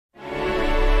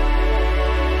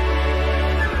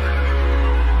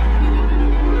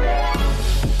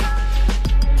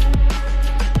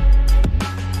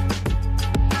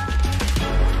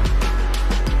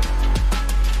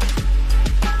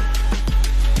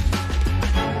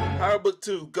Power Book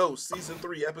 2, Ghost, Season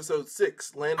 3, Episode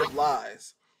 6, Land of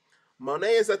Lies.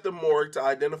 Monet is at the morgue to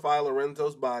identify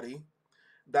Lorenzo's body.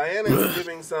 Diana is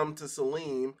giving some to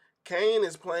Salim. Kane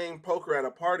is playing poker at a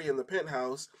party in the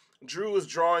penthouse. Drew is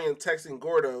drawing and texting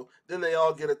Gordo. Then they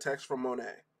all get a text from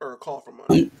Monet, or a call from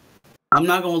Monet. I'm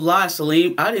not going to lie,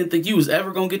 Salim. I didn't think you was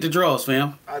ever going to get the draws,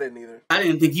 fam. I didn't either. I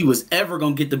didn't think you was ever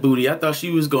going to get the booty. I thought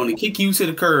she was going to kick you to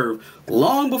the curb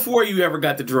long before you ever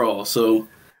got the draw. So,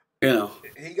 you know.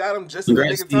 He got him just in the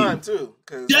nick of time, too.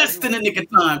 Just in the nick of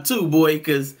time, too, boy.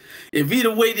 Because if he'd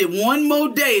have waited one more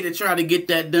day to try to get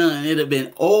that done, it'd have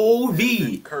been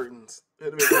OV. Curtains.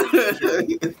 It'd have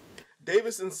been curtains.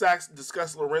 Davis and Sachs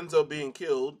discuss Lorenzo being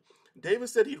killed.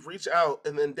 Davis said he'd reach out,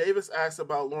 and then Davis asked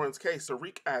about Lauren's case.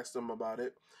 Tariq asked him about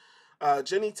it.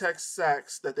 Jenny texts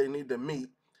Sachs that they need to meet.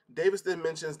 Davis then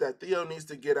mentions that Theo needs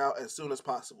to get out as soon as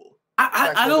possible.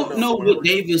 I don't know what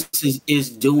Davis is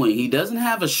doing. He doesn't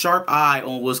have a sharp eye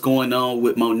on what's going on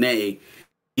with Monet.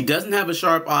 He doesn't have a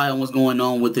sharp eye on what's going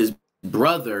on with his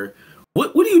brother.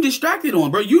 What are you distracted on,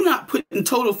 bro? You're not putting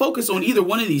total focus on either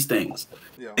one of these things.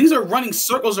 Yeah. Things are running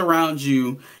circles around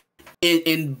you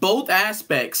in both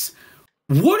aspects.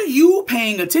 What are you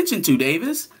paying attention to,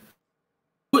 Davis?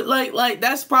 But like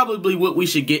that's probably what we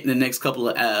should get in the next couple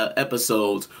of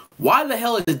episodes. Why the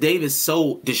hell is Davis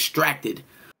so distracted?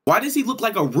 Why does he look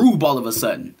like a rube all of a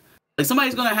sudden? Like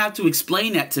somebody's gonna have to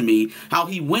explain that to me. How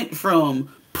he went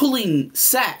from pulling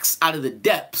Sachs out of the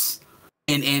depths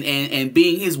and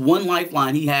being his one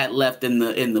lifeline he had left in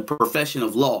the profession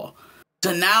of law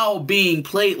to now being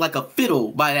played like a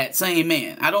fiddle by that same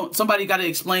man. Somebody got to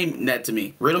explain that to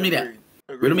me. Riddle me that.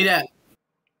 Riddle me that.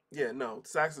 Yeah, no.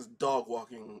 Sachs is dog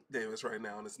walking Davis right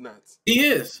now, and it's nuts. He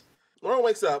is. Lauren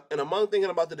wakes up, and among thinking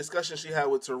about the discussion she had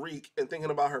with Tariq and thinking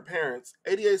about her parents,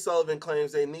 ADA Sullivan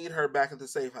claims they need her back at the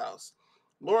safe house.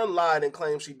 Lauren lied and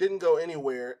claims she didn't go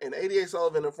anywhere, and ADA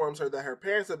Sullivan informs her that her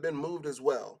parents have been moved as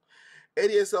well.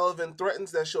 ADA Sullivan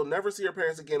threatens that she'll never see her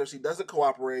parents again if she doesn't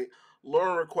cooperate.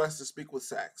 Lauren requests to speak with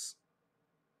Sachs.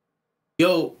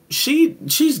 Yo,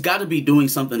 she's got to be doing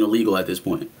something illegal at this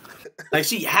point. Like,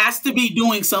 she has to be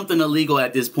doing something illegal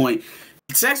at this point.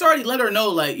 Sachs already let her know,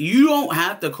 like, you don't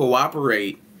have to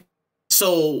cooperate.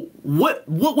 So what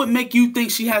would make you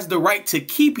think she has the right to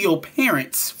keep your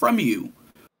parents from you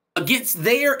against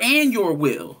their and your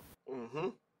will? Mm-hmm.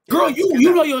 Girl,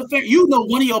 you know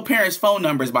one of your parents' phone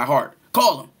numbers by heart.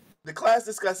 Call them. The class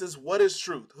discusses what is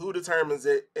truth, who determines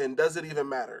it, and does it even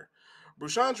matter.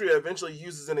 Bruchandria eventually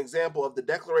uses an example of the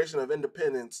Declaration of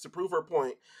Independence to prove her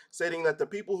point, stating that the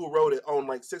people who wrote it owned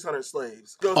like 600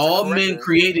 slaves. All men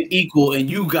created equal, and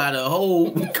you got a whole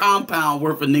compound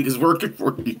worth of niggas working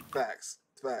for you. Facts.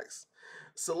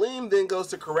 Salim then goes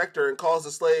to correct her and calls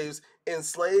the slaves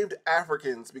enslaved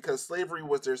Africans because slavery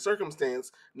was their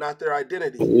circumstance, not their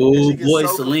identity. Oh boy,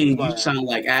 so Salim, you sound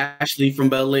like Ashley from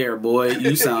Bel Air, boy.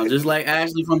 You sound just like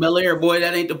Ashley from Bel Air, boy.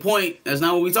 That ain't the point. That's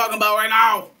not what we're talking about right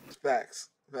now. Facts.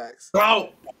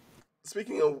 Oh.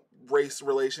 Speaking of race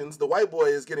relations, the white boy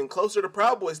is getting closer to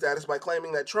Proud Boy status by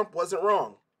claiming that Trump wasn't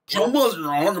wrong. Trump wasn't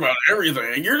wrong about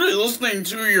everything. You're listening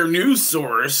to your news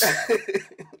source.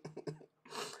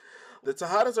 The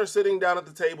Tejadas are sitting down at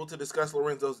the table to discuss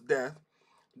Lorenzo's death.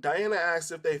 Diana asks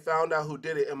if they found out who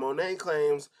did it, and Monet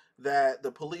claims that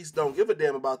the police don't give a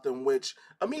damn about them, which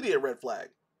immediate red flag,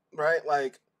 right?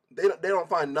 Like they don't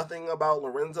find nothing about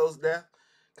Lorenzo's death,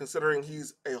 considering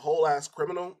he's a whole ass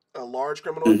criminal, a large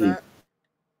criminal at that.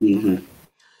 Mm-hmm.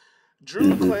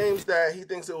 Drew claims that he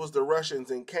thinks it was the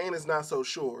Russians, and Kane is not so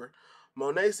sure.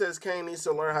 Monet says Kane needs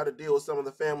to learn how to deal with some of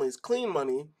the family's clean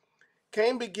money.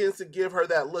 Kane begins to give her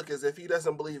that look as if he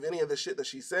doesn't believe any of the shit that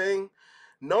she's saying.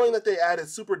 Knowing that they added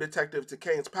Super Detective to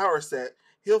Kane's power set,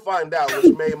 he'll find out,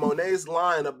 which made Monet's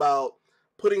line about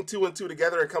putting 2 and 2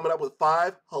 together and coming up with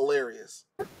 5 hilarious.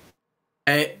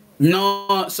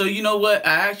 No, so you know what?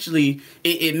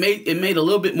 It made a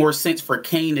little bit more sense for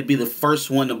Kane to be the first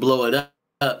one to blow it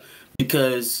up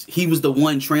because he was the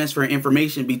one transferring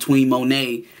information between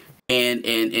Monet and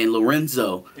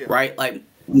Lorenzo, yeah. Right? Like,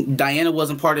 Diana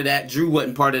wasn't part of that. Drew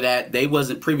wasn't part of that. They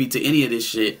wasn't privy to any of this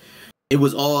shit. It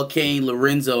was all Kane,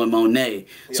 Lorenzo, and Monet.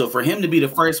 Yeah. So for him to be the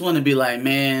first one to be like,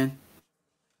 man,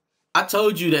 I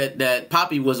told you that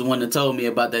Poppy was the one that told me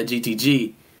about that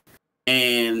GTG,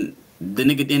 and the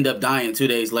nigga ended up dying 2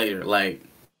 days later. Like,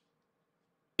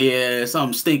 yeah,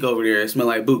 something stink over there. It smell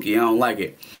like Buki. I don't like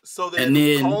it. So then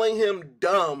calling him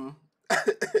dumb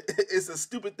is a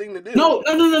stupid thing to do. No.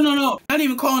 Not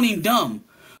even calling him dumb.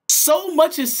 So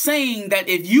much as saying that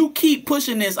if you keep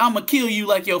pushing this, I'm going to kill you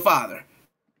like your father.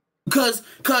 Because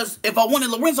if I wanted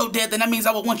Lorenzo dead, then that means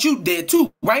I would want you dead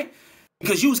too, right?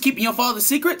 Because you was keeping your father's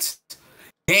secrets.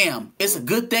 Damn, it's a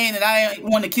good thing that I ain't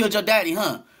want to kill your daddy,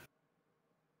 huh?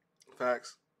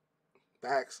 Facts.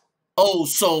 Oh,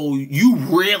 so you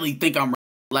really think I'm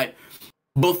like...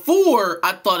 Before,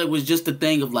 I thought it was just a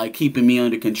thing of like keeping me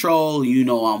under control. You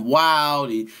know, I'm wild.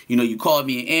 And, you know, you called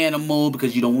me an animal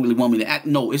because you don't really want me to act.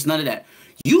 No, it's none of that.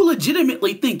 You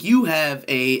legitimately think you have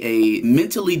a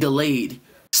mentally delayed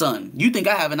son. You think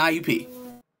I have an IUP.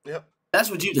 Yep.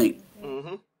 That's what you think.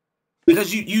 Mm-hmm.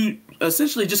 Because you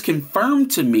essentially just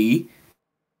confirmed to me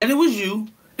that it was you.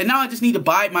 And now I just need to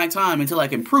bide my time until I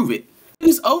can prove it. And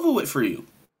it's over with for you.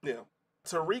 Yeah.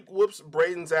 Tariq whoops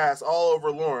Brayden's ass all over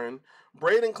Lauren.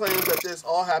 Brayden claims that this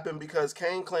all happened because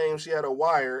Kane claims she had a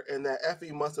wire and that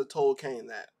Effie must have told Kane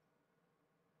that.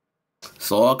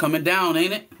 It's all coming down,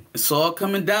 ain't it? It's all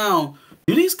coming down.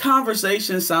 Do these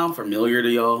conversations sound familiar to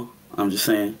y'all? I'm just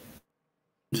saying.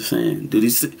 Do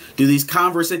these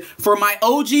conversations... For my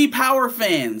OG Power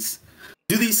fans,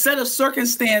 do these set of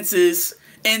circumstances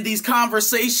and these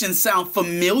conversations sound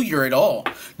familiar at all?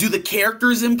 Do the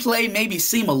characters in play maybe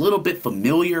seem a little bit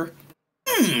familiar?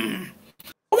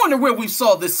 I wonder where we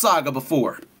saw this saga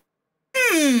before.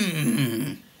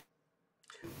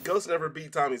 Ghost never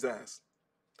beat Tommy's ass.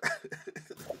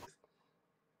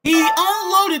 He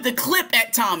unloaded the clip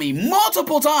at Tommy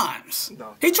multiple times.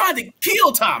 No. He tried to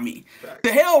kill Tommy. Facts.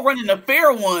 The hell running the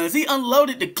fair ones. He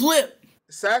unloaded the clip.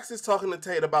 Sax is talking to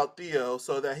Tate about Theo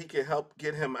so that he can help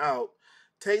get him out.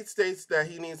 Tate states that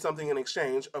he needs something in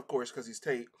exchange, of course, because he's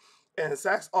Tate. And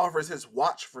Sax offers his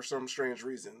watch for some strange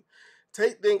reason.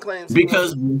 Tate then claims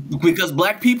because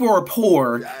black people are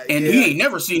poor and he ain't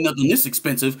never seen nothing this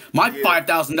expensive. My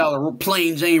 $5,000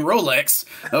 plain Jane Rolex,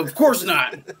 of course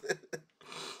not.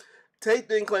 Tate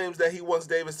then claims that he wants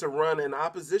Davis to run an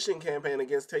opposition campaign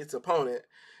against Tate's opponent.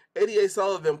 88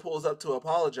 Sullivan pulls up to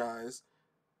apologize.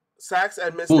 Sax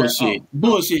admits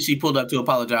bullshit. She pulled up to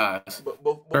apologize.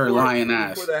 Her lying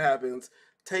ass. Before that happens,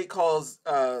 Tate calls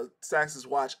Sax's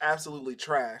watch absolutely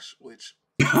trash, which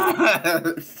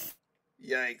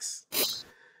yikes.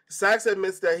 Sax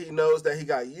admits that he knows that he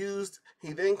got used.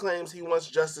 He then claims he wants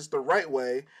justice the right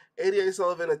way. 88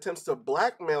 Sullivan attempts to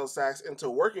blackmail Sax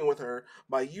into working with her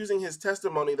by using his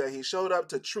testimony that he showed up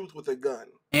to Truth with a gun.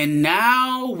 And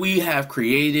now we have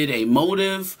created a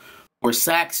motive for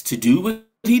Sax to do what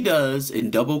he does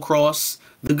and double cross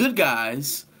the good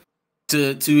guys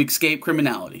to escape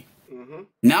criminality. Mm-hmm.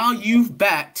 Now you've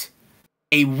backed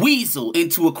a weasel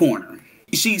into a corner.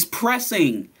 She's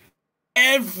pressing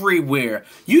everywhere.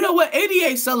 You know what?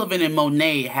 88 Sullivan and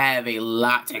Monet have a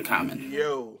lot in common.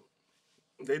 Yo,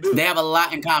 they do. They have a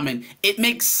lot in common. It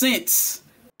makes sense.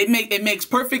 It makes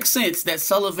perfect sense that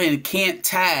Sullivan can't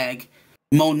tag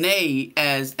Monet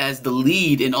as the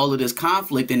lead in all of this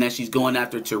conflict and that she's going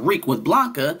after Tariq with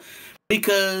Blanca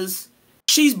because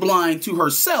she's blind to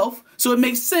herself. So it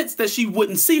makes sense that she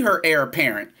wouldn't see her heir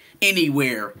apparent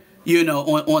anywhere, you know,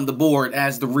 on the board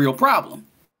as the real problem.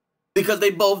 Because they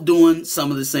both doing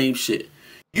some of the same shit.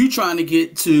 You trying to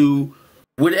get to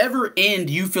whatever end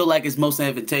you feel like is most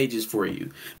advantageous for you.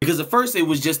 Because at first it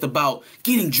was just about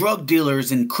getting drug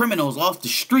dealers and criminals off the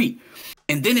street.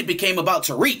 And then it became about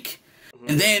Tariq.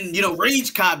 And then, you know,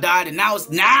 Rage Cop died, and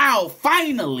now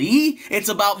finally, it's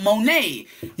about Monet.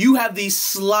 You have these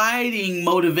sliding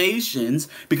motivations,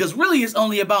 because really it's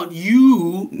only about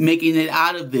you making it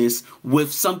out of this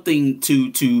with something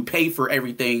to pay for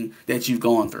everything that you've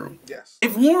gone through. Yes.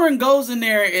 If Lauren goes in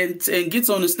there and gets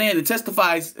on the stand and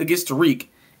testifies against Tariq,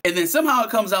 and then somehow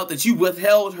it comes out that you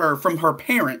withheld her from her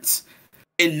parents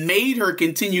and made her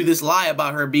continue this lie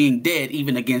about her being dead,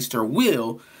 even against her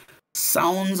will,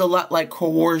 sounds a lot like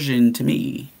coercion to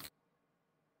me.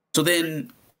 So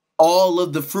then all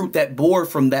of the fruit that bore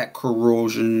from that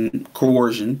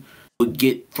coercion would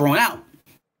get thrown out.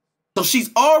 So she's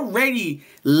already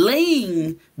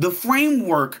laying the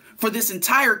framework for this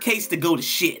entire case to go to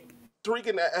shit. Tariq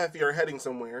and Effie are heading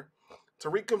somewhere.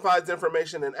 Tariq confides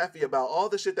information in Effie about all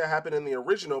the shit that happened in the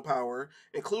original Power,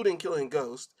 including killing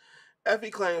Ghost.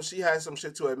 Effie claims she has some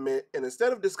shit to admit, and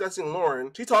instead of discussing Lauren,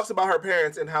 she talks about her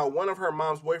parents and how one of her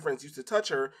mom's boyfriends used to touch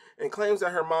her and claims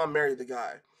that her mom married the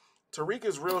guy. Tariq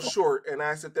is real short and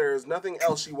asks if there is nothing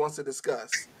else she wants to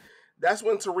discuss. That's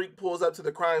when Tariq pulls up to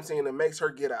the crime scene and makes her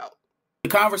get out.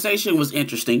 The conversation was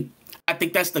interesting. I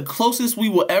think that's the closest we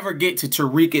will ever get to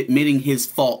Tariq admitting his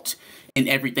fault in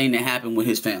everything that happened with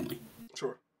his family.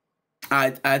 Sure.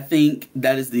 I think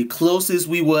that is the closest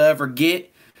we will ever get.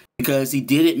 Because he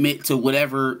did admit to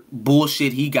whatever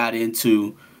bullshit he got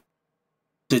into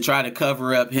to try to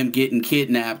cover up him getting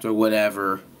kidnapped or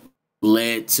whatever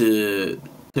led to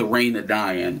Raina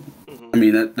dying. Mm-hmm. I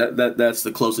mean, that's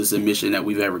the closest admission that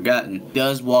we've ever gotten. He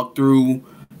does walk through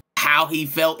how he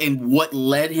felt and what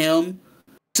led him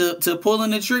to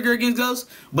pulling the trigger against Ghost,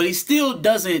 but he still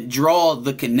doesn't draw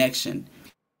the connection.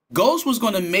 Ghost was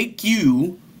going to make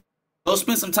you go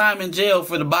spend some time in jail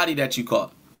for the body that you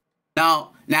caught.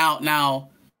 Now,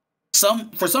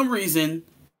 for some reason,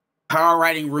 Power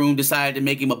Writing Room decided to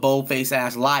make him a bold-faced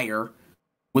ass liar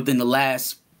within the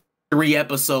last 3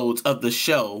 episodes of the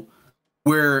show,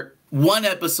 where one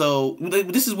episode,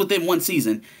 this is within one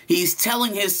season, he's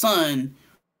telling his son,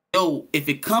 yo, if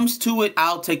it comes to it,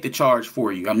 I'll take the charge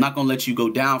for you. I'm not going to let you go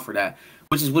down for that,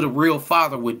 which is what a real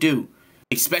father would do,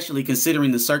 especially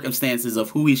considering the circumstances of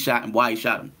who he shot and why he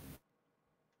shot him.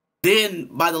 Then,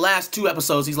 by the last 2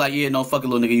 episodes, he's like, yeah, no, fuck it,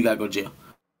 little nigga, you gotta go to jail.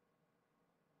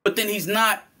 But then he's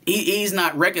not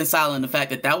reconciling the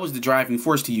fact that was the driving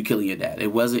force to you killing your dad.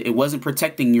 It wasn't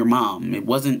protecting your mom. It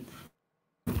wasn't.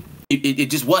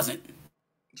 It just wasn't.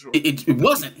 Sure. It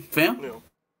wasn't, fam. Yeah.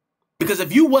 Because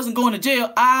if you wasn't going to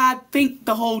jail, I think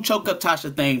the whole choke up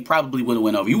Tasha thing probably would have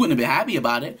went over. You wouldn't have been happy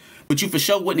about it, but you for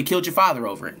sure wouldn't have killed your father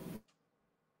over it.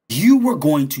 You were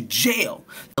going to jail.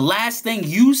 The last thing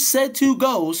you said to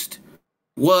Ghost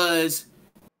was,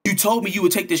 you told me you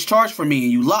would take this charge for me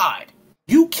and you lied.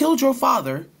 You killed your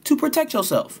father to protect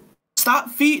yourself. Stop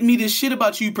feeding me this shit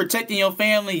about you protecting your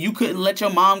family. You couldn't let your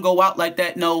mom go out like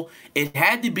that. No, it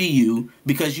had to be you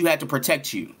because you had to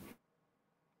protect you.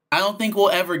 I don't think we'll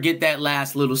ever get that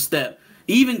last little step.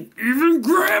 Even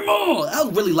Grandma.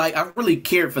 I really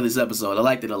cared for this episode. I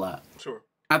liked it a lot. Sure.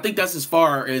 I think that's as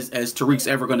far as Tariq's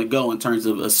ever going to go in terms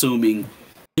of assuming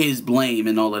his blame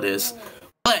and all of this.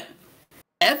 But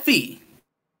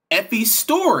Effie's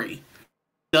story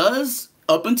does,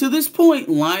 up until this point,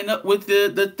 line up with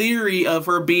the theory of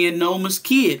her being Noma's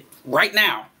kid right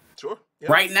now. Sure.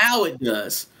 Yeah. Right now it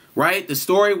does. Right? The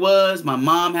story was my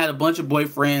mom had a bunch of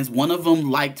boyfriends. One of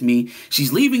them liked me.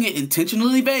 She's leaving it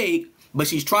intentionally vague, but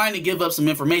she's trying to give up some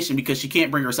information because she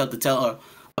can't bring herself to tell her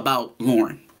about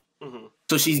Lauren. Mm-hmm.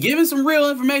 So she's giving some real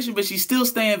information, but she's still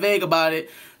staying vague about it.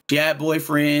 She had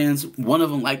boyfriends. One of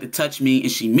them liked to touch me,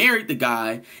 and she married the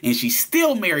guy, and she's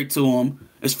still married to him,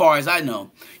 as far as I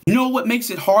know. You know what makes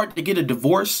it hard to get a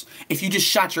divorce? If you just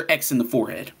shot your ex in the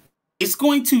forehead. It's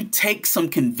going to take some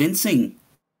convincing.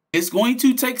 It's going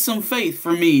to take some faith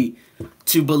for me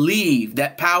to believe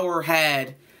that Power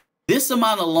had this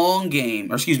amount of long game,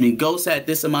 Ghost had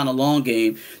this amount of long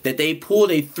game, that they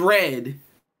pulled a thread,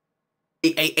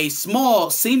 a small,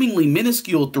 seemingly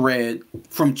minuscule thread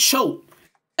from Choate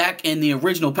back in the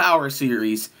original Power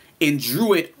series and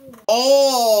drew it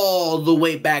all the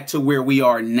way back to where we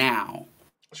are now.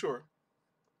 Sure.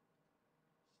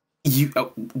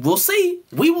 We'll see.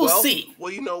 We will see.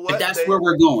 Well, you know what? That's where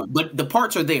we're going. But the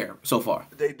parts are there so far.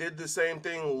 They did the same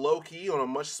thing low-key on a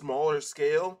much smaller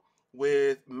scale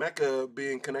with Mecha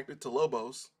being connected to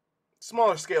Lobos.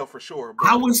 Smaller scale for sure. But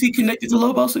how was he connected to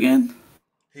Lobos again?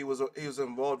 He was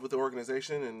involved with the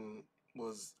organization and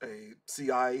was a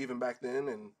CI even back then.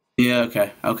 And yeah,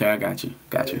 okay, I got you.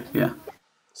 Yeah.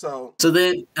 So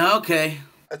then, okay.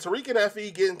 Tariq and Effie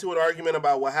get into an argument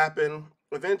about what happened.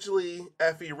 Eventually,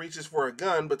 Effie reaches for a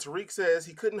gun, but Tariq says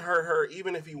he couldn't hurt her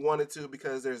even if he wanted to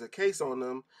because there's a case on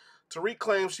them. Tariq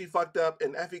claims she fucked up,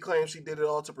 and Effie claims she did it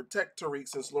all to protect Tariq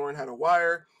since Lauren had a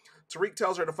wire. Tariq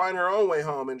tells her to find her own way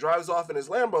home and drives off in his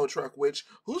Lambo truck, which,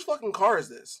 whose fucking car is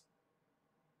this?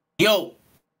 Yo,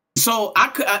 so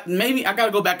I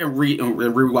gotta go back and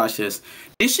rewatch this.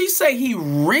 Did she say he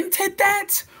rented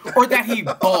that or that he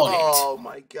bought it? Oh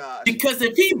my god! Because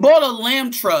if he bought a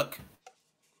lamb truck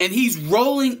and he's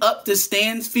rolling up to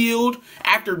Stansfield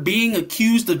after being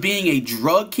accused of being a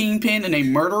drug kingpin and a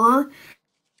murderer,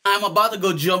 I'm about to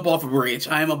go jump off a bridge.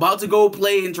 I am about to go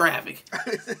play in traffic.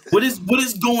 What is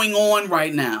going on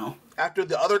right now? After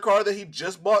the other car that he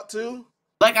just bought too?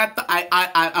 Like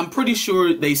I'm pretty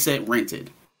sure they said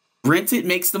rented. Rented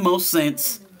makes the most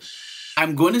sense.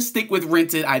 I'm going to stick with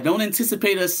rented. I don't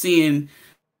anticipate us seeing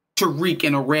Tariq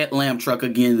in a red lamb truck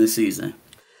again this season.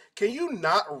 Can you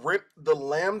not rent the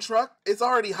lamb truck? It's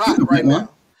already hot right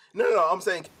now. No. I'm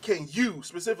saying, can you,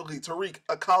 specifically Tariq,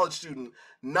 a college student,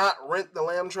 not rent the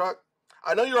lamb truck?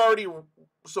 I know you're already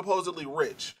supposedly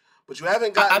rich, but you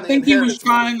haven't gotten. I think he was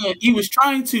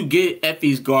trying to get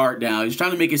Effie's guard down. He was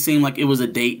trying to make it seem like it was a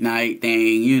date night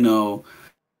thing, you know.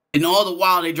 And all the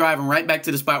while, they driving right back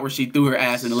to the spot where she threw her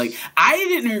ass in the lake. I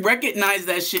didn't recognize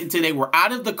that shit until they were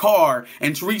out of the car,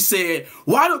 and Tariq said,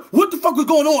 what the fuck was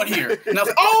going on here? And I was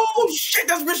like, oh, shit,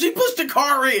 that's where she pushed the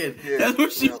car in. Yeah, that's where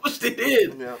she pushed it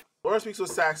in. Yeah. Lauren speaks with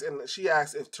Sax, and she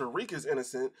asks if Tariq is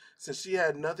innocent since he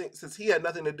had nothing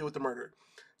to do with the murder.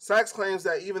 Saxe claims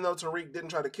that even though Tariq didn't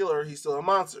try to kill her, he's still a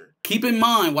monster. Keep in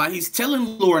mind, while he's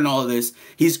telling Lauren all of this,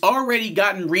 he's already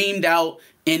gotten reamed out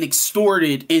and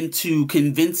extorted into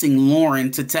convincing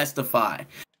Lauren to testify.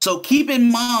 So keep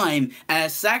in mind,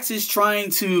 as Saxe is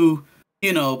trying to,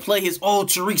 play his,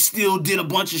 Tariq still did a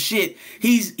bunch of shit.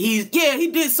 He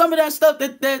did some of that stuff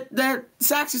that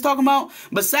Saxe is talking about,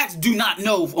 but Saxe do not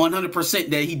know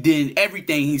 100% that he did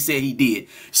everything he said he did.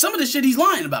 Some of the shit he's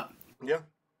lying about. Yeah.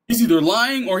 He's either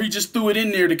lying or he just threw it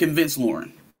in there to convince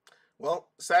Lauren. Well,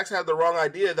 Saxe had the wrong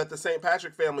idea that the St.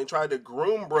 Patrick family tried to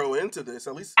groom Bro into this.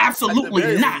 At least,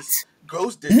 absolutely not. Least,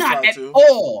 Ghost didn't not try at to.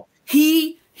 all.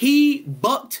 He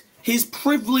bucked his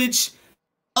privileged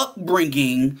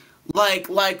upbringing like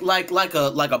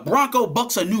a Bronco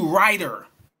bucks a new rider.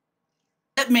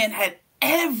 That man had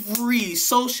every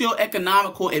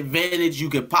socio-economical advantage you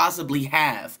could possibly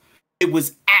have. It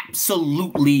was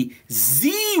absolutely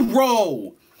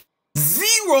zero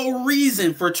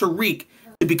reason for Tariq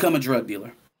to become a drug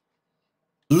dealer.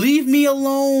 Leave me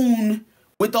alone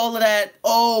with all of that.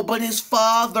 Oh, but his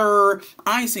father.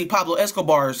 I ain't seen Pablo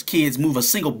Escobar's kids move a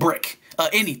single brick,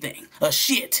 anything,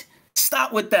 shit.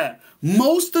 Stop with that.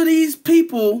 Most of these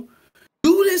people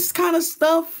do this kind of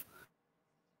stuff,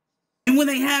 and when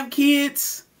they have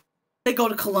kids, they go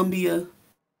to Columbia,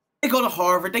 they go to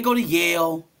Harvard, they go to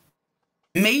Yale.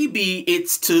 Maybe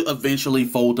it's to eventually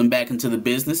fold them back into the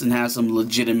business and have some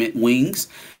legitimate wings.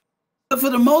 But for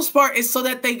the most part, it's so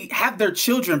that they have their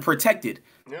children protected.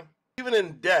 Yeah. Even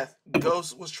in death,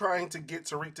 Ghost was trying to get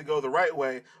Tariq to go the right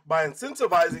way by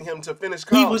incentivizing him to finish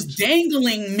college. He was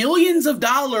dangling millions of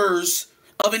dollars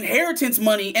of inheritance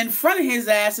money in front of his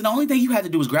ass, and the only thing you had to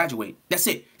do was graduate. That's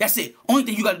it. Only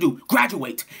thing you got to do,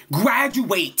 graduate.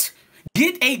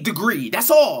 Get a degree. That's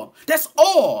all.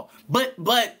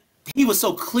 But he was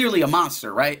so clearly a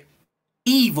monster, right?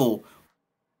 Evil.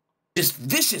 Just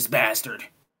vicious bastard.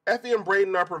 Effie and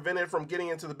Brayden are prevented from getting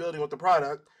into the building with the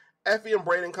product. Effie and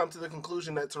Brayden come to the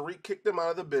conclusion that Tariq kicked them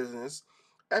out of the business.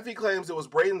 Effie claims it was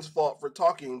Brayden's fault for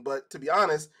talking, but to be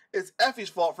honest, it's Effie's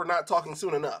fault for not talking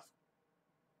soon enough.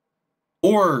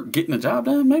 Or getting the job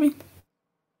done, maybe?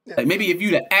 Yeah. Like, maybe if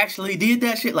you'd actually did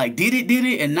that shit, like did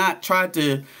it, and not tried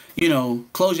to,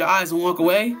 close your eyes and walk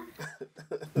away,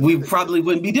 we probably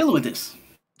wouldn't be dealing with this.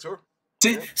 Sure.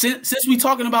 Since we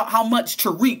talking about how much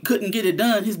Tariq couldn't get it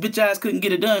done, his bitch ass couldn't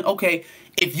get it done, okay,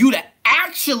 if you'd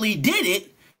actually did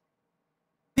it,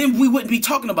 then we wouldn't be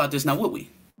talking about this now, would we?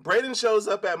 Brayden shows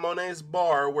up at Monet's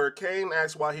bar where Kane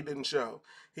asks why he didn't show.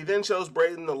 He then shows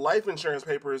Brayden the life insurance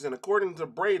papers, and according to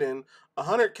Brayden,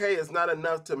 $100K is not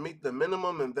enough to meet the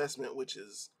minimum investment, which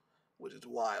is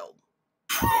wild.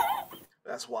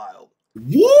 That's wild.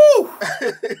 Woo!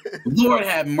 Lord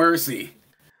have mercy.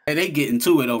 Hey, they getting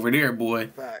to it over there, boy.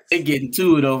 Facts. They getting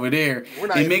to it over there.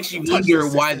 It makes you wonder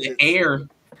why the heir.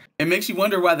 It makes you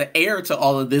wonder why the heir to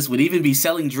all of this would even be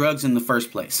selling drugs in the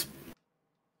first place.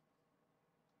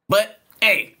 But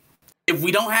hey, if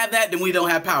we don't have that, then we don't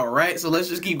have power, right? So let's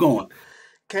just keep going.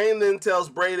 Kane then tells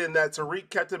Brayden that Tariq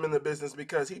kept him in the business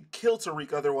because he'd kill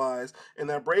Tariq otherwise, and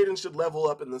that Brayden should level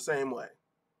up in the same way.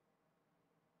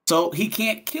 So he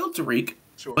can't kill Tariq,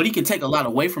 sure, but he can take a lot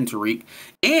away from Tariq.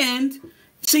 And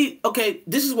see, okay,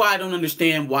 this is why I don't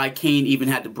understand why Kane even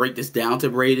had to break this down to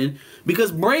Brayden,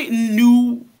 because Brayden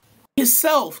knew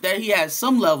himself that he had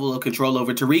some level of control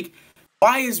over Tariq.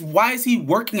 Why is he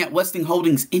working at Westing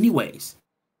Holdings anyways?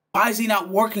 Why is he not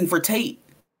working for Tate?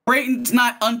 Brayden's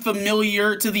not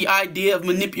unfamiliar to the idea of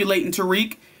manipulating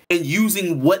Tariq and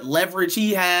using what leverage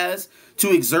he has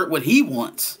to exert what he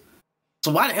wants.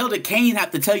 So why the hell did Kane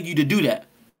have to tell you to do that?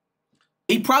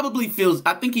 He probably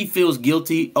I think he feels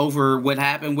guilty over what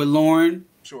happened with Lauren.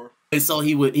 Sure. And so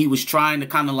he was trying to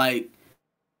kind of like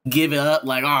give it up,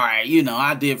 like, all right,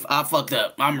 I fucked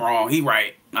up. I'm wrong. He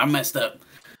right. I messed up.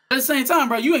 At the same time,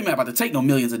 bro, you ain't about to take no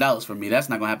millions of dollars from me. That's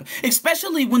not gonna happen.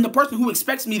 Especially when the person who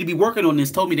expects me to be working on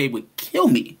this told me they would kill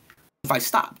me if I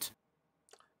stopped.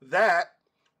 That,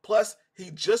 plus he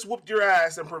just whooped your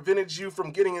ass and prevented you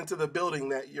from getting into the building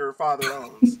that your father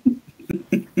owns.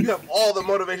 You have all the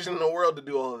motivation in the world to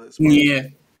do all of this. Bro.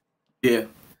 Yeah.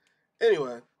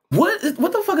 Anyway. What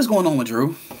the fuck is going on with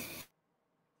Drew?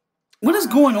 What is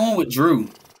going on with Drew?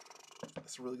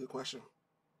 That's a really good question.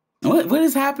 What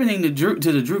is happening to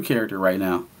the Drew character right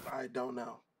now? I don't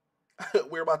know.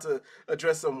 We're about to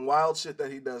address some wild shit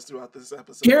that he does throughout this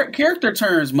episode. Character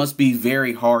turns must be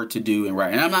very hard to do and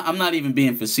write. And I'm not even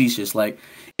being facetious. Like,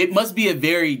 it must be a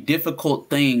very difficult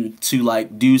thing to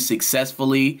like do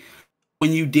successfully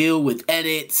when you deal with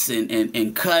edits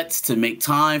and cuts to make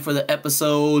time for the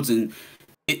episodes, and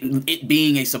it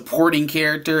being a supporting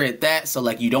character at that, so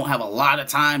like you don't have a lot of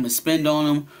time to spend on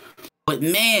him. But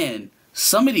man,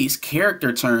 some of these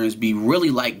character turns be really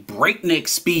like breakneck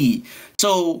speed.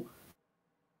 So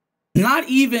not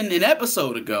even an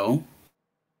episode ago,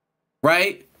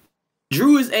 right?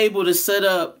 Drew is able to set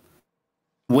up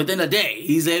within a day.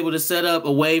 He's able to set up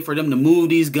a way for them to move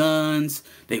these guns.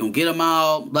 They gonna get him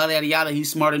out, yada yada yada. He's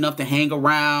smart enough to hang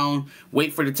around,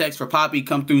 wait for the text for Poppy,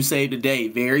 come through, save the day.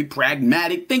 Very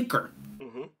pragmatic thinker,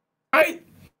 right?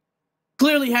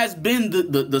 Clearly has been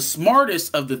the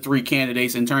smartest of the three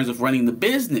candidates in terms of running the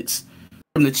business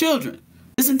from the children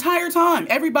this entire time.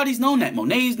 Everybody's known that.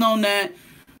 Monet's known that.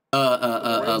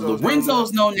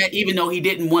 Lorenzo's known that, even though he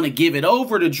didn't want to give it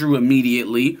over to Drew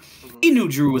immediately. He knew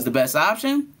Drew was the best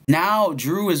option. Now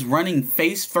Drew is running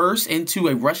face first into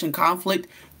a Russian conflict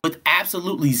with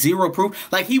absolutely zero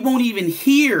proof. Like, he won't even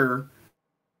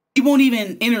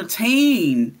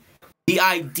entertain the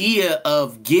idea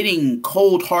of getting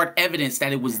cold hard evidence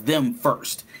that it was them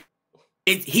first.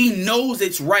 He knows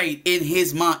it's right in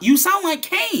his mind. You sound like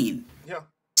Kane. Yeah.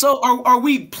 So are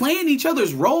we playing each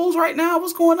other's roles right now?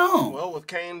 What's going on? Well, with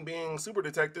Kane being super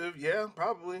detective, yeah,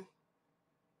 probably.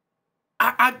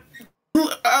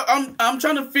 I'm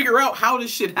trying to figure out how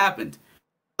this shit happened.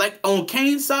 Like, on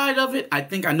Kane's side of it, I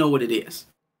think I know what it is.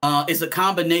 It's a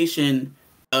combination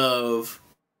of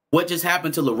what just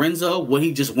happened to Lorenzo, what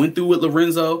he just went through with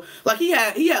Lorenzo. Like, he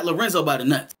had Lorenzo by the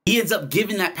nuts. He ends up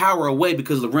giving that power away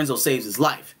because Lorenzo saves his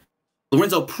life.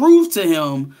 Lorenzo proved to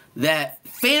him that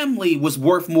family was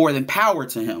worth more than power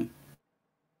to him.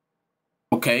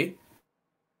 Okay?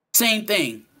 Same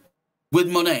thing with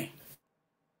Monet.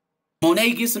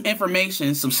 Monet gets some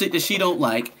information, some shit that she don't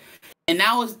like, and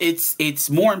now it's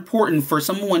more important for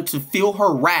someone to feel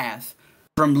her wrath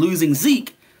from losing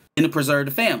Zeke than to preserve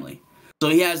the family. So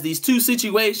he has these two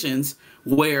situations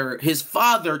where his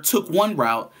father took one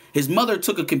route, his mother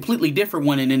took a completely different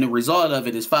one, and in the result of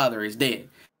it, his father is dead.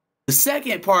 The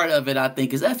second part of it, I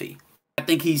think, is Effie. I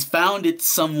think he's found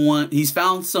someone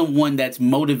that's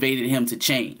motivated him to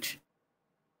change.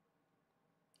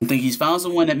 I think he's found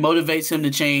someone that motivates him to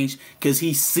change because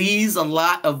he sees a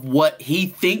lot of what he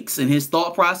thinks in his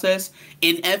thought process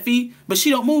in Effie, but she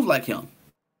don't move like him.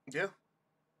 Yeah.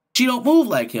 She don't move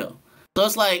like him. So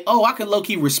it's like, oh, I can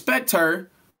low-key respect her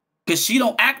because she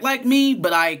don't act like me,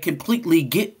 but I completely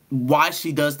get why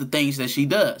she does the things that she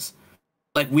does.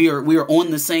 Like, we are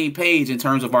on the same page in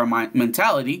terms of our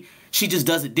mentality. She just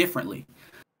does it differently.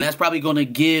 That's probably going to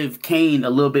give Kane a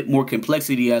little bit more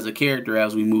complexity as a character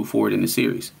as we move forward in the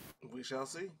series. We shall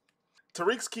see.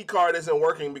 Tariq's key card isn't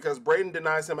working because Brayden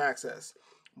denies him access.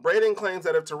 Brayden claims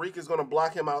that if Tariq is going to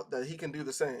block him out, that he can do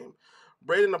the same.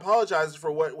 Brayden apologizes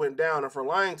for what went down and for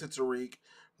lying to Tariq.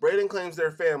 Brayden claims they're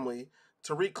family.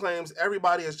 Tariq claims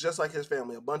everybody is just like his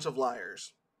family, a bunch of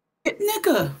liars.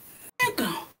 Nigga,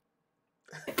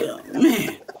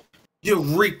 man.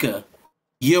 Eureka.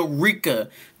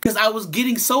 Because I was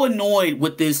getting so annoyed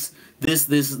with this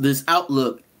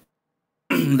outlook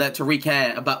that Tariq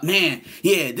had about, man,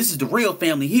 yeah, this is the real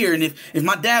family here. And if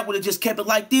my dad would have just kept it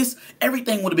like this,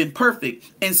 everything would have been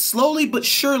perfect. And slowly but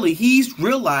surely, he's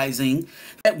realizing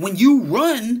that when you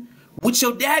run what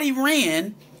your daddy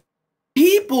ran,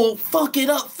 people fuck it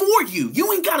up for you.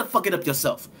 You ain't got to fuck it up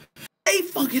yourself. They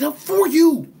fuck it up for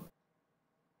you.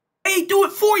 They do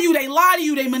it for you. They lie to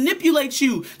you. They manipulate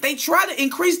you. They try to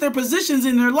increase their positions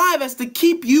in their life as to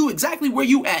keep you exactly where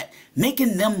you at,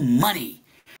 making them money,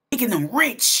 making them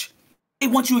rich. They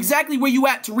want you exactly where you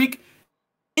at, Tariq,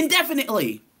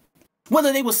 indefinitely.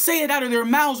 Whether they will say it out of their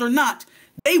mouths or not,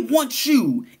 they want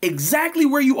you exactly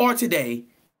where you are today,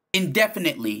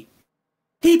 indefinitely,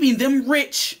 keeping them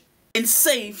rich and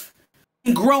safe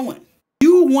and growing.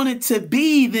 You wanted to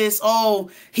be this, oh,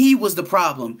 he was the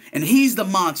problem, and he's the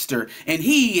monster, and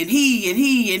he,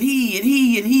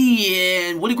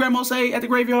 and what did Grandma say at the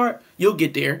graveyard? You'll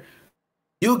get there.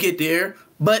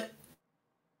 But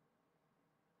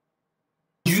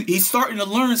he's starting to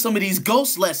learn some of these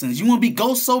ghost lessons. You want to be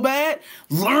ghost so bad?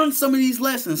 Learn some of these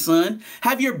lessons, son.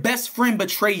 Have your best friend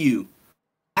betray you.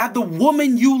 Have the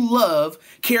woman you love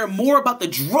care more about the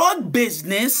drug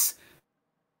business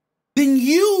than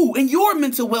you and your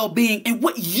mental well-being and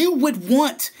what you would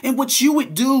want and what you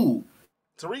would do.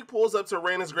 Tariq pulls up to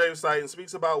Raina's gravesite and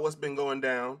speaks about what's been going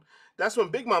down. That's when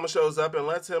Big Mama shows up and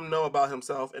lets him know about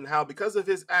himself and how, because of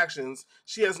his actions,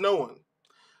 she has no one.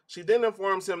 She then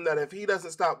informs him that if he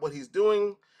doesn't stop what he's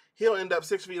doing, he'll end up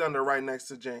 6 feet under right next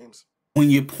to James. When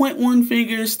you point one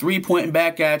finger, it's three pointing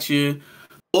back at you.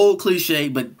 Old cliche,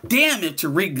 but damn if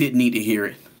Tariq didn't need to hear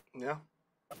it. Yeah.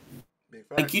 Big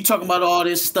Like, facts. you talking about all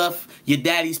this stuff, your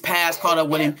daddy's past caught up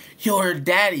with him. Your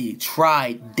daddy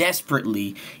tried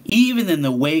desperately, even in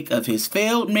the wake of his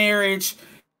failed marriage,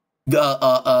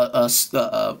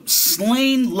 the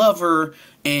slain lover,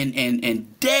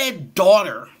 and dead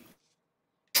daughter,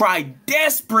 tried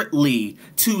desperately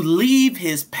to leave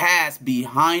his past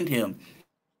behind him.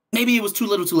 Maybe it was too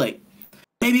little too late.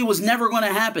 Maybe it was never going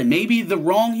to happen. Maybe the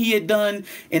wrong he had done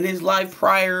in his life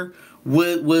prior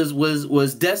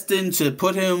was destined to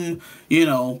put him,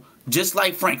 just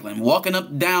like Franklin, walking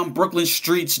up down Brooklyn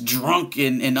streets drunk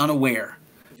and unaware.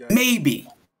 Yikes.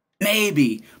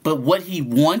 Maybe. But what he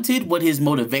wanted, what his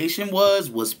motivation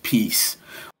was peace,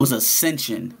 was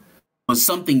ascension, was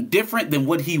something different than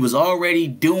what he was already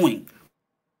doing.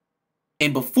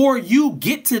 And before you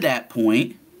get to that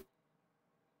point,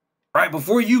 right,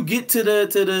 before you get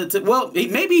to well,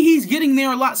 maybe he's getting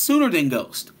there a lot sooner than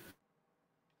Ghost.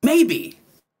 Maybe.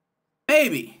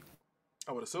 I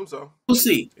would assume so. We'll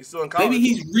see. He's still in college. Maybe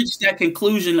he's reached that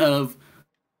conclusion of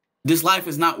this life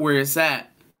is not where it's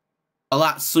at a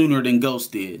lot sooner than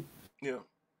Ghost did. Yeah.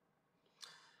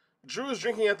 Drew is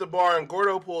drinking at the bar and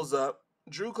Gordo pulls up.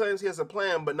 Drew claims he has a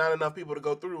plan, but not enough people to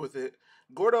go through with it.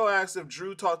 Gordo asks if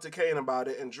Drew talked to Kane about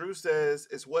it, and Drew says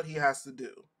it's what he has to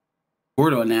do.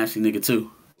 Gordo a nasty nigga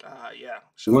too. Yeah.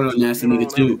 Gordo a nasty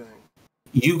nigga too.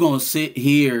 You gonna sit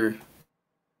here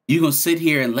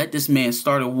and let this man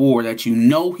start a war that you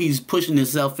know he's pushing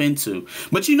himself into.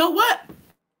 But you know what?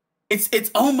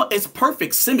 It's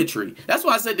perfect symmetry. That's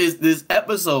why I said this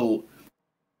episode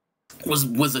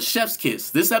was a chef's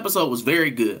kiss. This episode was very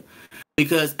good.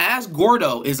 Because as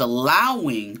Gordo is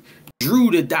allowing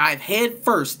Drew to dive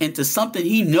headfirst into something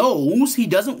he knows he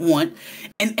doesn't want,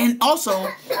 and also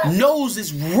knows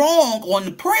is wrong on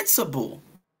the principle.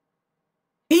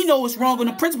 He knows it's wrong on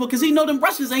the principle because he know them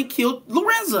Russians ain't killed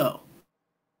Lorenzo.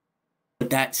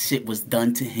 But that shit was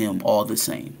done to him all the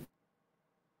same.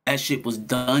 That shit was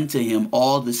done to him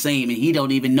all the same, and he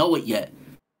don't even know it yet.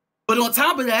 But on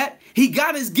top of that, he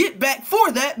got his get back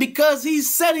for that because he's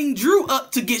setting Drew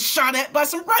up to get shot at by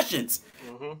some Russians.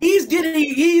 Mm-hmm. He's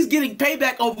getting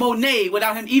payback on Monet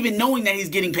without him even knowing that he's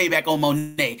getting payback on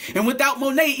Monet. And without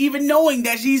Monet even knowing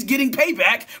that she's getting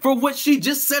payback for what she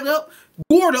just set up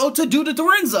Gordo to do to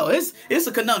Lorenzo. It's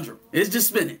a conundrum. It's just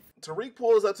spinning. Tariq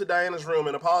pulls up to Diana's room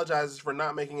and apologizes for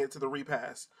not making it to the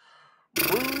repast.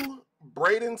 Rue,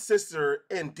 Brayden's sister,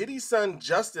 and Diddy's son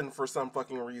Justin, for some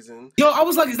fucking reason. Yo, I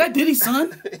was like, is that Diddy's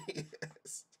son?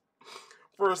 Yes.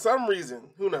 For some reason,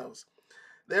 who knows?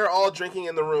 They're all drinking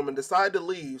in the room and decide to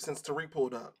leave since Tariq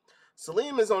pulled up.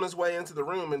 Salim is on his way into the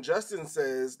room and Justin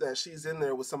says that she's in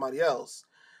there with somebody else.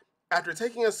 After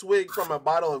taking a swig from a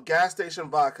bottle of gas station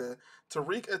vodka,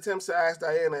 Tariq attempts to ask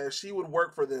Diana if she would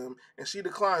work for them, and she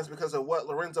declines because of what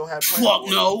Lorenzo had planned. Fuck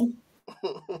no.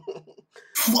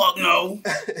 Fuck no.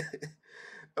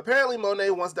 Apparently,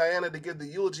 Monet wants Diana to give the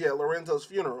eulogy at Lorenzo's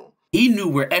funeral. He knew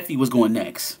where Effie was going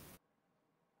next.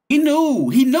 He knew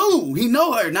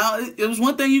her. Now, it was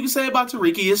one thing you can say about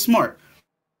Tariq. He is smart.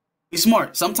 He's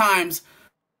smart. Sometimes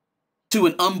to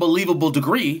an unbelievable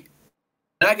degree.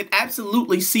 But I could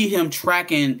absolutely see him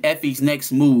tracking Effie's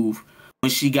next move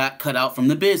when she got cut out from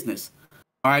the business.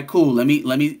 All right, cool. Let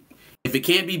me. If it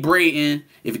can't be Brayden,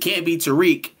 if it can't be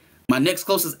Tariq, my next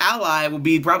closest ally will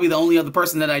be probably the only other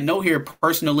person that I know here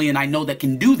personally and I know that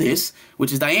can do this,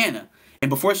 which is Diana. And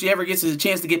before she ever gets a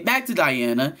chance to get back to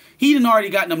Diana, he done already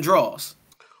gotten them draws.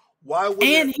 Why would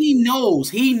he knows.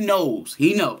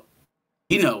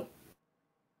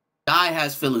 Guy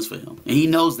has feelings for him, and he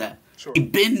knows that. Sure. He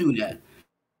been knew that.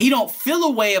 He don't feel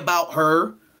a way about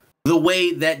her the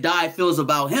way that Di feels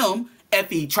about him.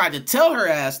 Effie tried to tell her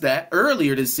ass that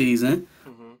earlier this season.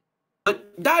 Mm-hmm.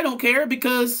 But Di don't care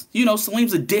because,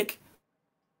 Salim's a dick.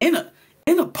 And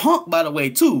a punk, by the way,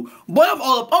 too. Boy, I'm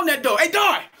all up on that door. Hey,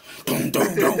 Di!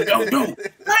 Diana!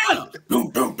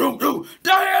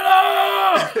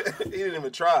 Diana! He didn't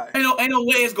even try. Ain't no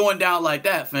way it's going down like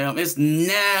that, fam. It's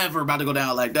never about to go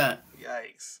down like that.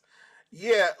 Yikes.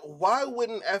 Yeah, why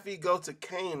wouldn't Effie go to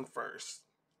Kane first?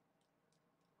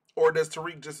 Or does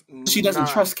Tariq just She doesn't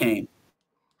trust Kane.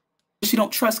 She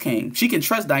don't trust Kane. She can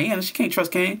trust Diana. She can't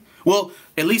trust Kane. Well,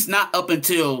 at least not up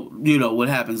until, what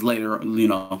happens later,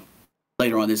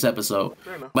 later on this episode.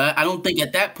 But I don't think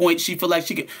at that point she feel like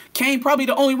she could. Kane probably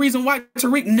the only reason why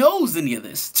Tariq knows any of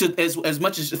this, as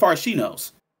far as she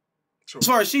knows. Sure. As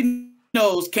far as she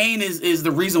knows, Kane is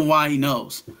the reason why he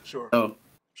knows. Sure. So.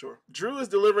 Sure. Drew is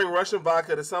delivering Russian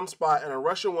vodka to some spot and a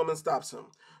Russian woman stops him.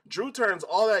 Drew turns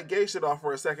all that gay shit off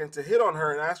for a second to hit on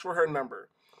her and ask for her number.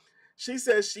 She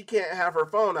says she can't have her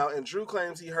phone out and Drew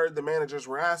claims he heard the managers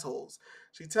were assholes.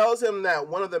 She tells him that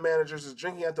one of the managers is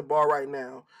drinking at the bar right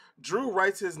now. Drew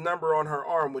writes his number on her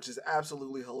arm, which is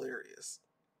absolutely hilarious.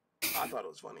 I thought it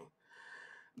was funny.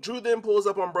 Drew then pulls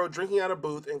up on Bro drinking at a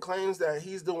booth and claims that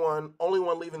he's the only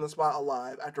one leaving the spot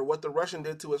alive after what the Russian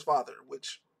did to his father,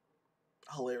 which,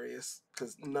 hilarious,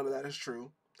 because none of that is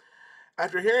true.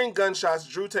 After hearing gunshots,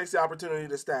 Drew takes the opportunity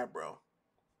to stab Bro.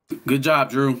 Good job,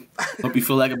 Drew. Hope you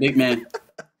feel like a big man.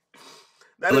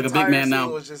 That like entire a big man scene now.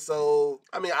 Was just so...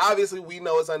 I mean, obviously we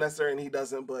know it's unnecessary and he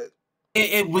doesn't, but...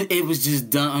 It was just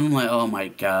done. I'm like, oh my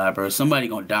God, bro. Somebody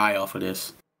gonna die off of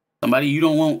this. Somebody you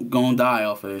don't want gonna die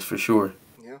off of this for sure.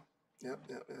 Yep.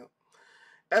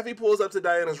 Effie pulls up to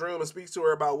Diana's room and speaks to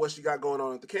her about what she got going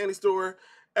on at the candy store.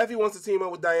 Effie wants to team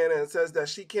up with Diana and says that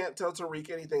she can't tell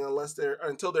Tariq anything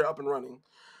until they're up and running.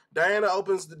 Diana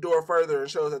opens the door further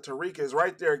and shows that Tariq is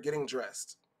right there getting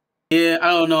dressed. Yeah, I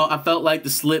don't know. I felt like the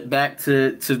slip back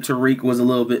to Tariq was a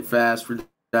little bit fast for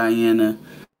Diana.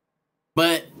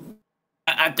 But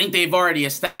I think they've already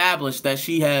established that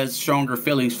she has stronger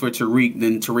feelings for Tariq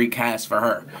than Tariq has for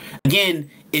her.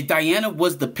 Again, if Diana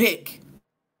was the pick,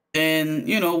 then,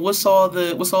 you know, what's all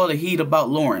the heat about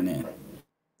Lauren then?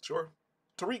 Sure.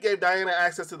 Tariq gave Diana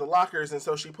access to the lockers, and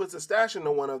so she puts a stash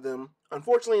into one of them.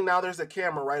 Unfortunately, now there's a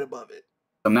camera right above it.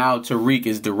 So now Tariq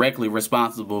is directly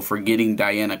responsible for getting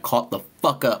Diana caught the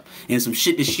fuck up in some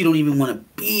shit that she don't even want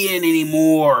to be in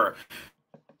anymore.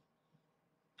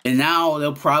 And now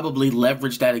they'll probably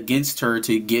leverage that against her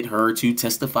to get her to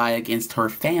testify against her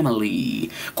family.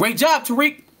 Great job,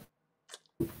 Tariq.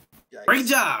 Yikes. Great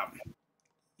job.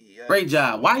 Yikes. Great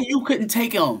job. Why you couldn't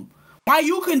take him? Why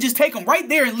you couldn't just take him right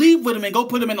there and leave with him and go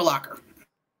put him in the locker?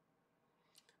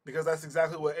 Because that's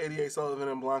exactly what 88 Sullivan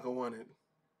and Blanca wanted.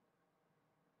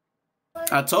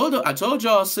 I told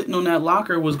y'all sitting on that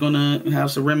locker was gonna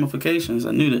have some ramifications.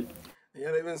 I knew that.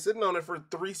 Yeah, they've been sitting on it for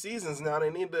 3 seasons now. They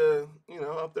need to,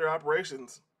 up their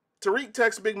operations. Tariq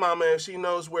texts Big Mama if she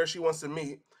knows where she wants to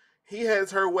meet. He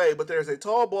heads her way, but there's a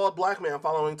tall, bald black man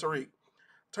following Tariq.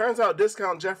 Turns out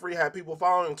Discount Jeffrey had people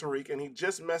following Tariq, and he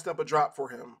just messed up a drop for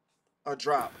him. A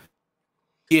drop.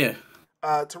 Yeah.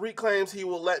 Tariq claims he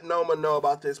will let Noma know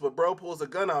about this, but Bro pulls a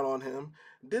gun out on him.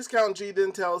 Discount G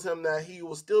then tells him that he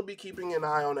will still be keeping an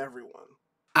eye on everyone.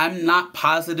 I'm not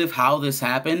positive how this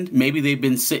happened. Maybe they've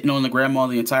been sitting on the grandma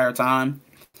the entire time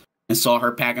and saw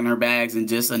her packing her bags and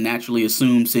just naturally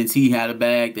assumed since he had a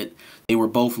bag that they were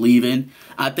both leaving.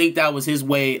 I think that was his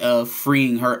way of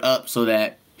freeing her up so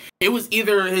that it was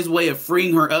either his way of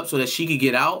freeing her up so that she could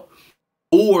get out,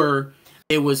 or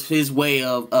it was his way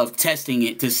of testing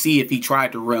it to see if he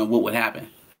tried to run, what would happen.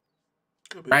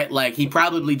 Right? Like, he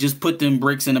probably just put them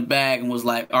bricks in a bag and was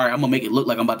like, all right, I'm going to make it look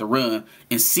like I'm about to run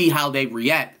and see how they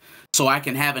react so I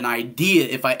can have an idea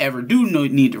if I ever do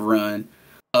need to run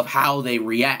of how they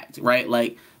react, right?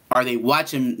 Like, are they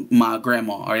watching my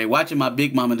grandma? Are they watching my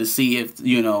big mama to see if,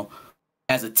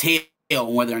 has a tail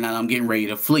on whether or not I'm getting ready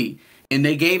to flee? And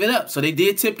they gave it up. So they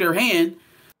did tip their hand.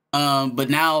 But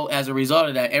now, as a result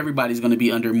of that, everybody's going to be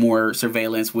under more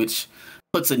surveillance, which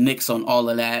puts a nix on all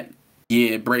of that.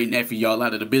 Yeah, Brayden, Effie, y'all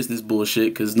out of the business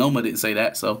bullshit, because Noma didn't say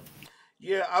that, so.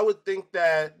 Yeah, I would think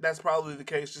that that's probably the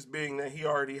case, just being that he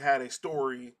already had a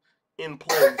story in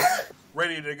place,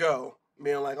 ready to go.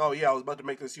 Being like, oh yeah, I was about to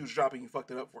make this huge drop and you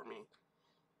fucked it up for me.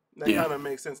 That kind of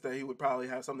makes sense that he would probably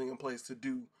have something in place to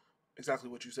do exactly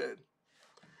what you said.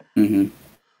 Mm-hmm.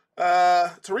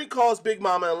 Tariq calls Big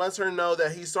Mama and lets her know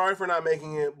that he's sorry for not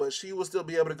making it, but she will still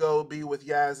be able to go be with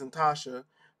Yaz and Tasha.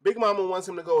 Big Mama wants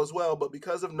him to go as well, but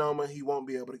because of Noma, he won't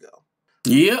be able to go.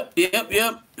 Yep.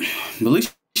 At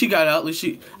least she got out. At least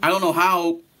I don't know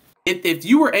how. If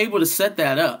you were able to set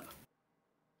that up,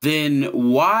 then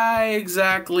why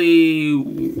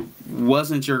exactly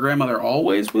wasn't your grandmother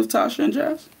always with Tasha and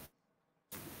Jazz?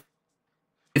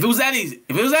 If it was that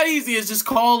easy as just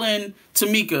calling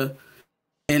Tamika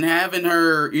and having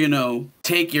her,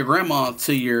 take your grandma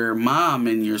to your mom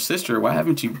and your sister, why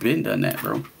haven't you been done that,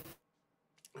 bro?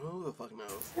 Who the fuck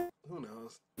knows? Who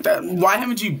knows? Why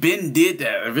haven't you been did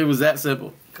that if it was that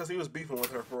simple? Because he was beefing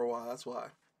with her for a while, that's why.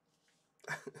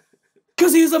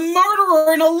 Because he's a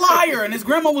murderer and a liar, and his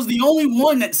grandma was the only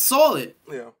one that saw it.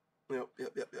 Yeah. Yep.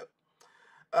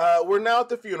 We're now at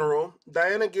the funeral.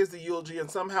 Diana gives the eulogy, and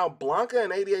somehow Blanca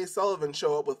and 88 Sullivan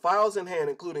show up with files in hand,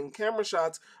 including camera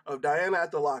shots of Diana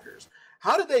at the lockers.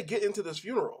 How did they get into this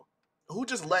funeral? Who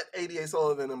just let 88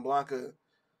 Sullivan and Blanca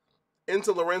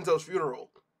into Lorenzo's funeral?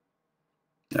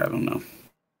 I don't know.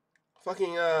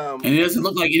 Fucking And it doesn't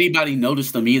look like anybody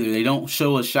noticed them either. They don't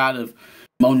show a shot of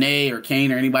Monet or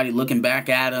Kane or anybody looking back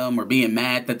at them or being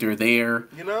mad that they're there.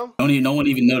 No one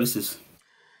even notices.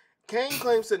 Kane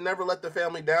claims to never let the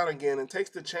family down again and takes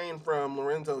the chain from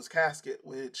Lorenzo's casket,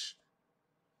 which,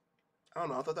 I don't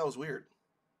know, I thought that was weird.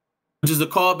 Which is a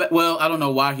callback. Well, I don't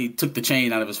know why he took the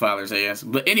chain out of his father's ass.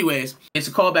 But anyways, it's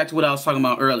a callback to what I was talking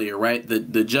about earlier, right?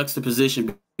 The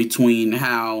juxtaposition between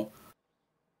how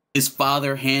his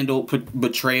father handled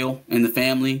betrayal in the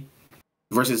family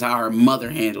versus how her mother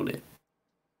handled it,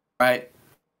 right?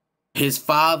 His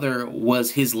father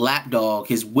was his lapdog,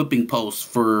 his whipping post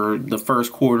for the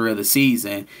first quarter of the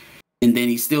season. And then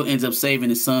he still ends up saving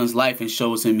his son's life and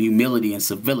shows him humility and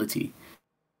civility,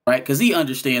 right? Because he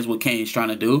understands what Kane's trying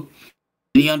to do.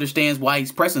 And he understands why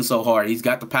he's pressing so hard. He's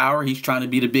got the power. He's trying to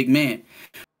be the big man.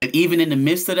 And even in the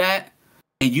midst of that,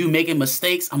 and you making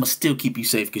mistakes, I'm going to still keep you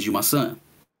safe because you're my son.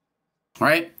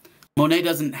 Right? Monet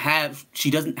doesn't have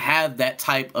that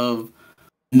type of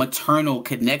maternal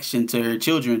connection to her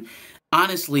children.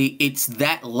 Honestly, it's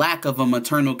that lack of a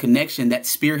maternal connection that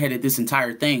spearheaded this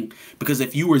entire thing. Because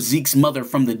if you were Zeke's mother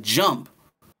from the jump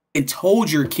and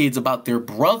told your kids about their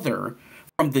brother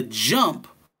from the jump,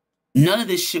 none of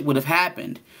this shit would have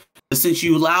happened. But since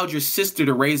you allowed your sister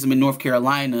to raise him in North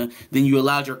Carolina, then you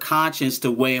allowed your conscience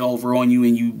to weigh over on you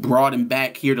and you brought him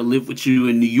back here to live with you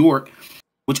in New York,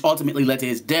 which ultimately led to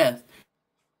his death.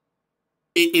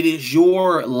 It is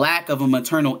your lack of a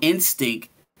maternal instinct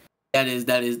that's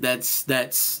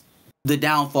the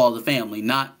downfall of the family,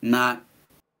 not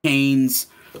Kane's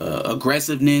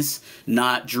aggressiveness,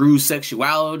 not Drew's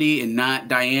sexuality, and not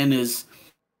Diana's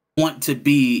want to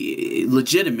be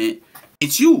legitimate.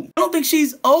 It's you. I don't think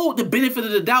she's owed the benefit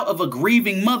of the doubt of a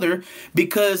grieving mother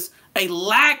because a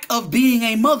lack of being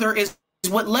a mother is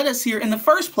what led us here in the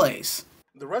first place.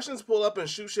 The Russians pull up and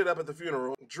shoot shit up at the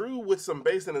funeral. Drew with some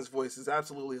bass in his voice is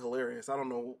absolutely hilarious. I don't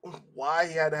know why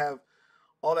he had to have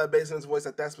all that bass in his voice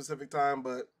at that specific time,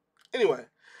 but anyway.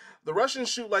 The Russians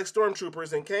shoot like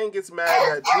stormtroopers and Kane gets mad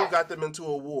that Drew got them into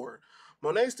a war.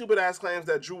 Monet's stupid ass claims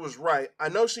that Drew was right. I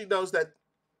know she knows that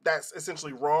that's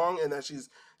essentially wrong and that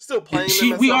she's still playing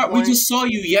them at some point. We just saw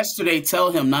you yesterday tell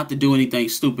him not to do anything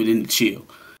stupid and to chill.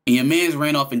 And your mans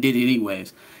ran off and did it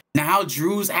anyways. Now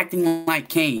Drew's acting like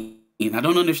Kane. I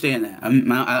don't understand that.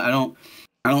 I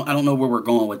don't know where we're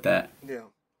going with that. Yeah.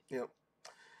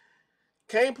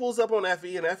 Kane pulls up on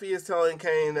Effie, and Effie is telling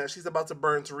Kane that she's about to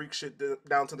burn Tariq shit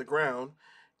down to the ground.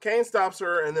 Kane stops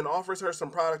her and then offers her some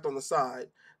product on the side.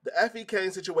 The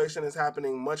Effie-Kane situation is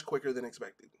happening much quicker than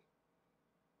expected.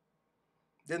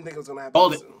 Didn't think it was going to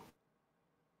happen soon.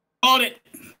 Hold it.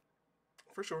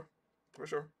 For sure.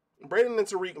 Brayden and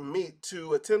Tariq meet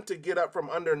to attempt to get up from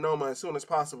under Noma as soon as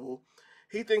possible.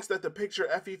 He thinks that the picture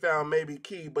Effie found may be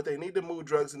key, but they need to move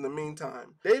drugs in the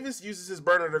meantime. Davis uses his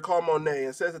burner to call Monet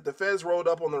and says that the feds rolled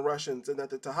up on the Russians and that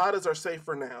the Tejadas are safe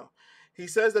for now. He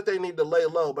says that they need to lay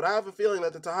low, but I have a feeling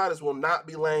that the Tejadas will not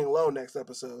be laying low next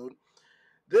episode.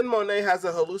 Then Monet has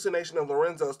a hallucination of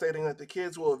Lorenzo stating that the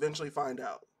kids will eventually find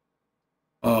out.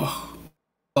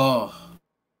 Y'all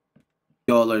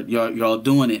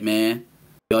doing it, man.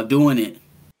 Y'all doing it.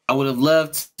 I would have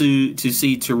loved to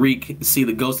see Tariq see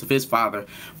the ghost of his father,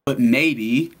 but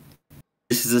maybe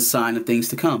this is a sign of things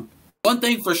to come. One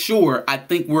thing for sure, I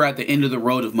think we're at the end of the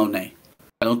road of Monet.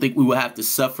 I don't think we will have to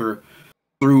suffer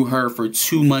through her for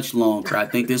too much longer. I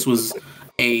think this was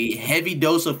a heavy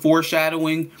dose of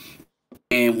foreshadowing,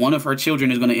 and one of her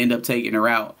children is going to end up taking her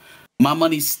out. My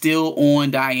money's still on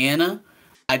Diana.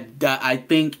 I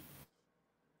think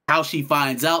how she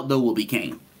finds out, though, will be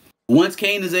Kane. Once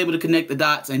Kane is able to connect the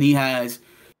dots and he has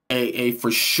a for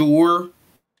sure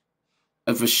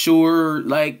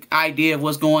like idea of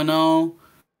what's going on,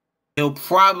 he'll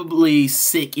probably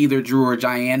sick either Drew or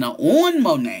Diana on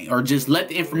Monet, or just let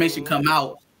the information come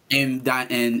out and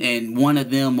one of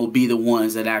them will be the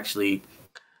ones that actually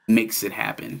makes it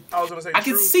happen. I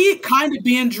can see it kind of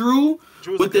being Drew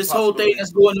with this whole thing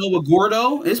that's going on with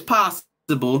Gordo. It's possible.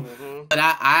 But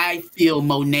I feel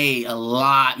Monet a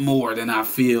lot more than I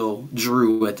feel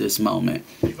Drew at this moment.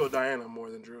 You feel Diana more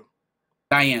than Drew?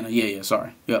 Diana, yeah,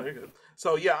 sorry. Yep. Very good.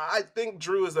 So, yeah, I think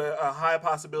Drew is a high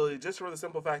possibility just for the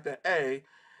simple fact that, A,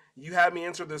 you had me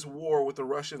enter this war with the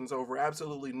Russians over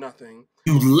absolutely nothing.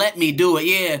 You let me do it,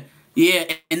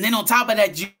 yeah. And then on top of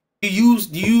that, you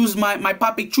use my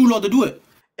papi chulo to do it.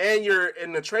 And you're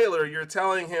in the trailer, you're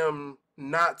telling him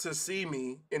not to see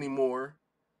me anymore.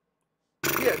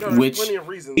 Yeah, no, there's plenty of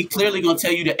reasons. He clearly gonna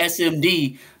tell you the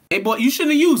SMD. Hey, boy, you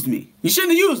shouldn't have used me.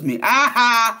 Ah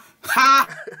ha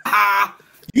ha ha.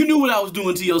 You knew what I was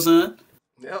doing to your son.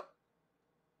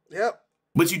 Yep.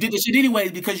 But you did this shit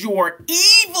anyways because you are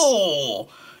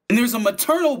evil, and there's a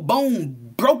maternal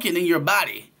bone broken in your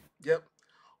body. Yep.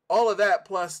 All of that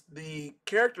plus the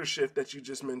character shift that you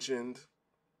just mentioned.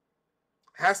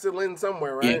 Has to land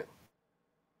somewhere, right?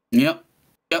 Yep.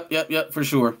 Yep, for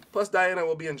sure. Plus, Diana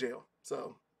will be in jail,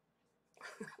 so.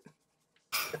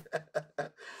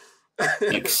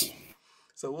 Thanks.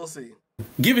 So we'll see.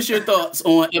 Give us your thoughts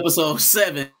on episode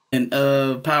 7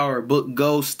 of Power Book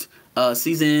Ghost,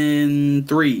 season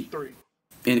 3.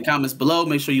 In the comments below.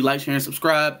 Make sure you like, share, and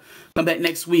subscribe. Come back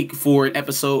next week for an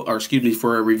episode, or excuse me,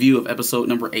 for a review of episode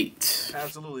number 8.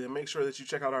 Absolutely, and make sure that you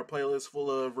check out our playlist full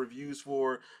of reviews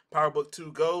for Power Book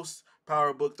 2 Ghost,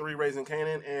 Power Book 3 Raising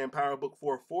Kanan, and Power Book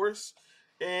 4 Force.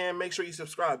 And make sure you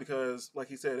subscribe because, like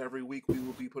he said, every week we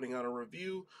will be putting out a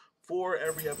review for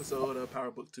every episode of Power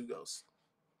Book 2 Ghost.